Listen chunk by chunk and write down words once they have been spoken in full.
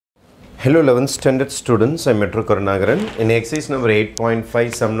Hello 11th standard students, I am Metro Karunagaran. In exercise number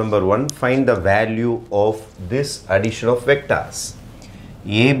 8.5, sum number 1, find the value of this addition of vectors.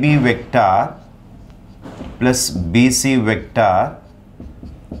 AB vector plus BC vector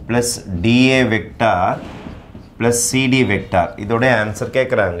plus DA vector plus CD vector. இதோட answer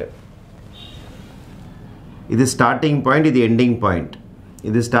கேக்குறாங்க. இது starting point, இது ending point.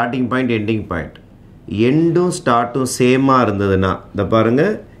 இது starting point, ending point. எண்டும் ஸ்டார்ட்டும் சேமா இருந்ததுன்னா இத பாருங்க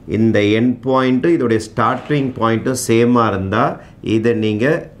இந்த end point இதோட starting point சேமா இருந்தா இத நீங்க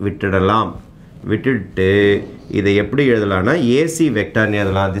விட்டுடலாம் விட்டுட்டு இதை எப்படி எழுதலாம்னா AC vector னு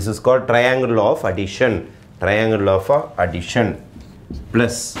எழுதலாம் this is called triangle of addition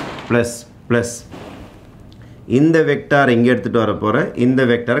plus plus plus இந்த வெக்டார் எங்க எடுத்துட்டு வர போறேன் இந்த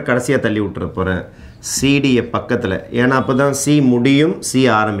வெக்டாரை கடைசியா தள்ளி விட்டுற போறேன் CD பக்கத்துல ஏனா அப்பதான் C முடியும் C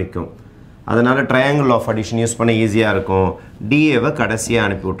ஆரம்பிக்கும் அதனால triangle of addition யூஸ் பண்ண ஈஸியா இருக்கும் DA வை கடைசியா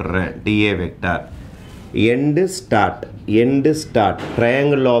அனுப்பி விட்டுறேன் DA vector end start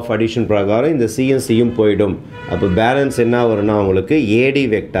triangle of addition பிரகாரம் இந்த C யும் C யும் போய்டும் அப்ப பேலன்ஸ் என்ன வரும்னா உங்களுக்கு AD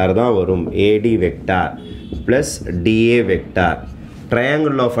வெக்டார் தான் வரும் AD vector plus DA vector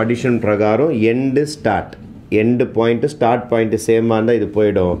triangle of addition பிரகாரம் end point start point சேமா இருந்தா இது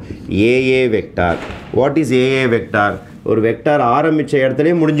போய்டும் AA vector what is AA vector ஒரு வெக்டார் ஆரம்பிச்ச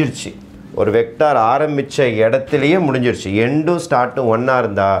இடத்திலே முடிஞ்சிருச்சு ஒரு வெக்டார் ஆரம்பிச்ச இடத்திலேயே முடிஞ்சிருச்சு எண்டும் ஸ்டார்ட்டும் ஒண்ணா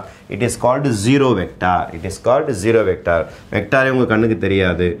இருந்தா it is called zero vector வெக்டாரே உங்க கண்ணுக்கு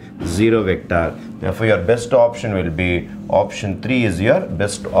தெரியாது zero vector therefore your best option will be option 3 is your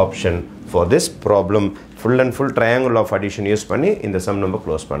best option for this problem full and full triangle of addition use பண்ணி இந்த sum number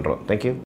close பண்றோம் thank you